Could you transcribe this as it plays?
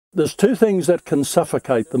There's two things that can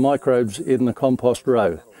suffocate the microbes in the compost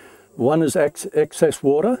row. One is excess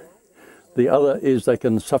water. The other is they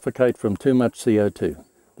can suffocate from too much CO2.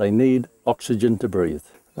 They need oxygen to breathe.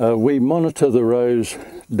 We monitor the rows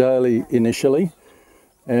daily initially,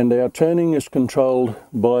 and our turning is controlled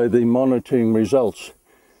by the monitoring results.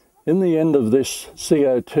 In the end of this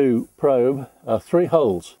CO2 probe are 3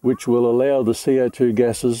 holes which will allow the CO2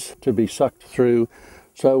 gases to be sucked through.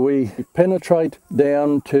 So we penetrate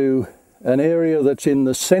down to an area that's in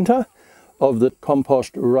the centre of the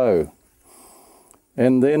compost row.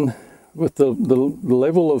 And then with the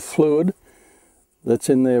level of fluid that's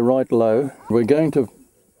in there right low, we're going to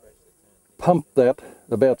pump that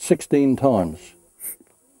about 16 times.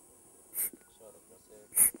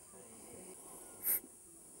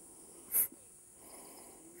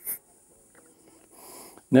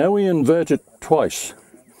 Now we invert it twice,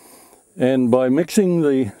 and by mixing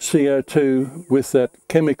the CO2 with that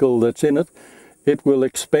chemical that's in it, it will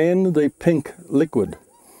expand the pink liquid.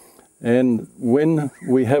 And when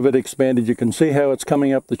we have it expanded, you can see how it's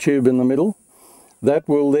coming up the tube in the middle. That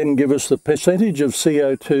will then give us the percentage of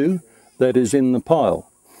CO2 that is in the pile.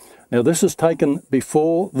 Now this is taken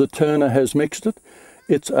before the turner has mixed it.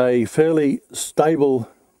 It's a fairly stable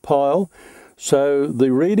pile, so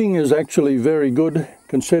the reading is actually very good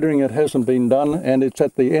considering it hasn't been done, and it's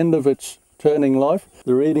at the end of its turning life.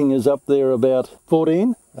 The reading is up there about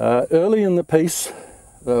 14. Early in the piece,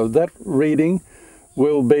 that reading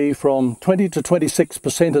will be from 20 to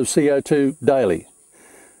 26% of CO2 daily.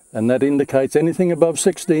 And that indicates anything above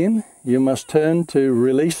 16, you must turn to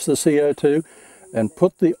release the CO2 and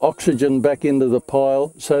put the oxygen back into the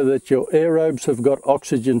pile so that your aerobes have got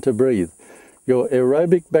oxygen to breathe. Your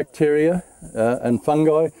aerobic bacteria and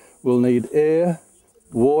fungi will need air,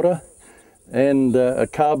 water, and a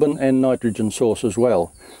carbon and nitrogen source as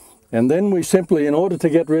well. And then we simply, in order to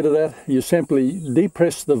get rid of that, you simply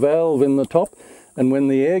depress the valve in the top, and when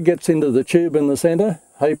the air gets into the tube in the centre,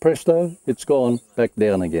 hey presto, it's gone back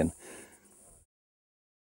down again.